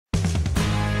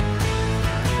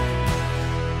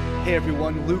Hey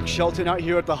everyone, Luke Shelton out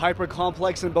here at the Hyper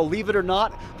Complex, and believe it or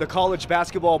not, the college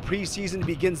basketball preseason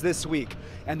begins this week,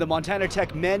 and the Montana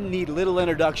Tech men need little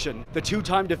introduction. The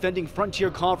two-time defending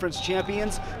Frontier Conference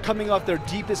champions coming off their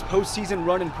deepest postseason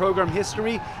run in program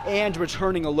history and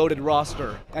returning a loaded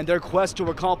roster. And their quest to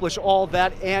accomplish all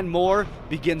that and more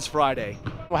begins Friday.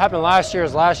 What happened last year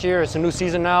is last year. It's a new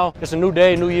season now. It's a new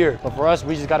day, new year. But for us,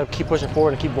 we just got to keep pushing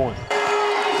forward and keep going.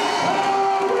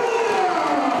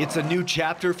 It's a new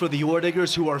chapter for the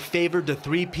Orediggers, who are favored to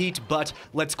three-peat, but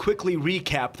let's quickly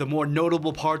recap the more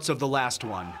notable parts of the last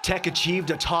one. Tech achieved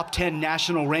a top 10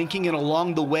 national ranking and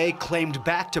along the way claimed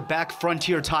back-to-back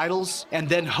Frontier titles, and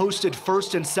then hosted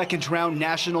first and second round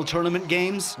national tournament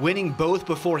games, winning both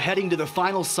before heading to the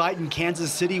final site in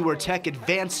Kansas City where Tech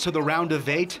advanced to the round of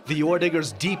 8, the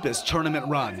Orediggers' deepest tournament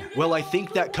run. Well, I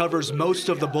think that covers most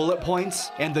of the bullet points,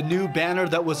 and the new banner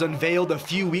that was unveiled a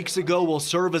few weeks ago will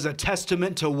serve as a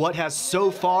testament to what has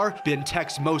so far been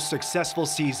Tech's most successful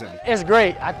season. It's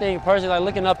great. I think personally,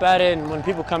 looking up at it, and when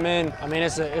people come in, I mean,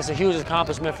 it's a huge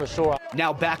accomplishment for sure.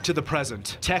 Now back to the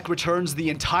present. Tech returns the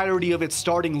entirety of its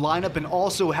starting lineup and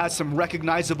also has some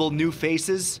recognizable new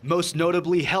faces, most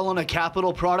notably Helena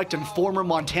Capital product and former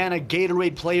Montana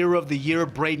Gatorade Player of the Year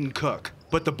Braden Cook.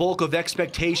 But the bulk of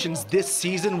expectations this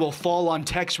season will fall on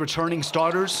Tech's returning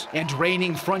starters, and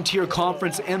reigning Frontier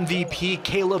Conference MVP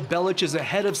Caleb Bellich is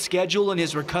ahead of schedule in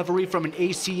his recovery from an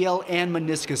ACL and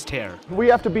meniscus tear. We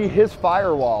have to be his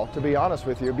firewall, to be honest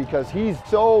with you, because he's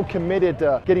so committed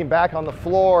to getting back on the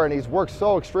floor, and he's worked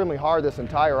so extremely hard this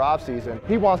entire offseason.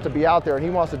 He wants to be out there and he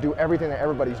wants to do everything that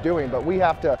everybody's doing, but we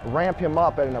have to ramp him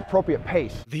up at an appropriate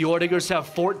pace. The Orediggers have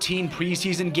 14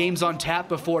 preseason games on tap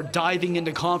before diving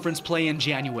into conference play in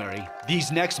January.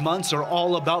 These next months are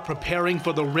all about preparing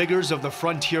for the rigors of the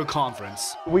Frontier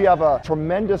Conference. We have a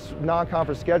tremendous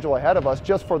non-conference schedule ahead of us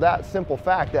just for that simple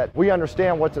fact that we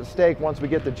understand what's at stake once we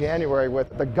get to January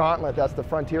with the gauntlet that's the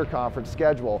Frontier Conference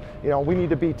schedule. You know, we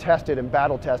need to be tested and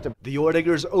battle tested. The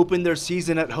Orediggers open their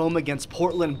season at home against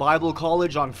Portland Bible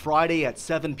College on Friday at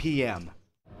 7 p.m.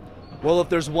 Well, if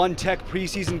there's one Tech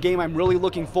preseason game I'm really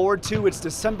looking forward to, it's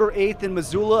December 8th in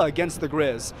Missoula against the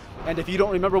Grizz. And if you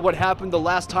don't remember what happened the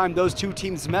last time those two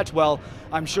teams met, well,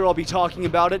 I'm sure I'll be talking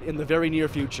about it in the very near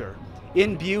future.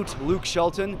 In Butte, Luke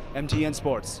Shelton, MTN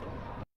Sports.